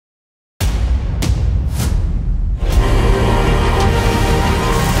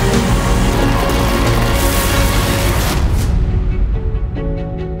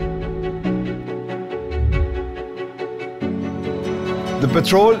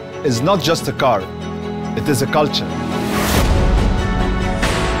Patrol is not just a car, it is a culture.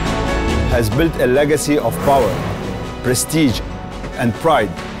 Has built a legacy of power, prestige, and pride.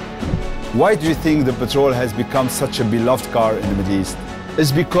 Why do you think the Patrol has become such a beloved car in the Middle East?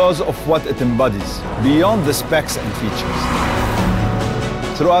 It's because of what it embodies, beyond the specs and features.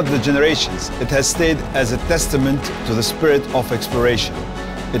 Throughout the generations, it has stayed as a testament to the spirit of exploration.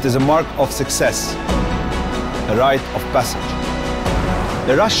 It is a mark of success, a rite of passage,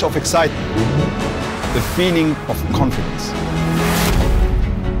 a rush of excitement, a feeling of confidence.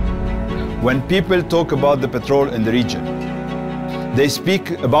 When people talk about the Patrol in the region, they speak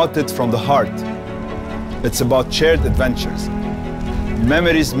about it from the heart. It's about shared adventures,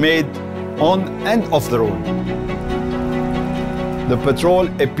 memories made on and off the road. The Patrol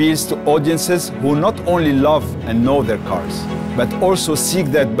appeals to audiences who not only love and know their cars, but also seek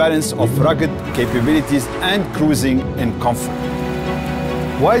that balance of rugged capabilities and cruising in comfort.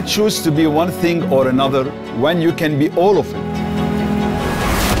 Why choose to be one thing or another when you can be all of it?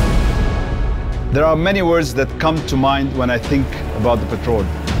 There are many words that come to mind when I think about the Patrol,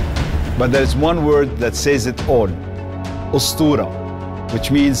 but there is one word that says it all: Ostoura, which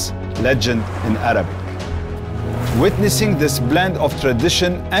means legend in Arabic. Witnessing this blend of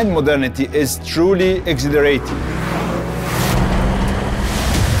tradition and modernity is truly exhilarating.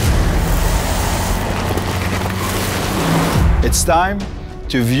 It's time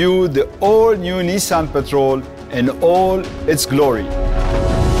to view the all-new Nissan Patrol in all its glory.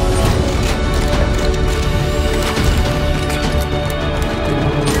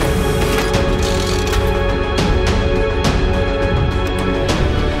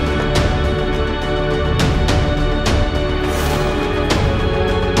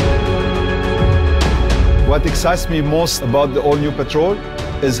 What excites me most about the all-new Patrol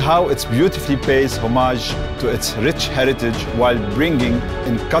is how it beautifully pays homage to its rich heritage while bringing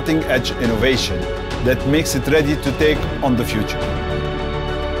in cutting-edge innovation that makes it ready to take on the future.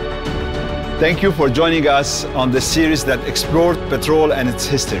 Thank you for joining us on the series that explored Patrol and its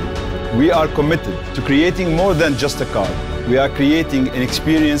history. We are committed to creating more than just a car. We are creating an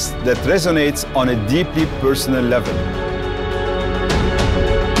experience that resonates on a deeply personal level.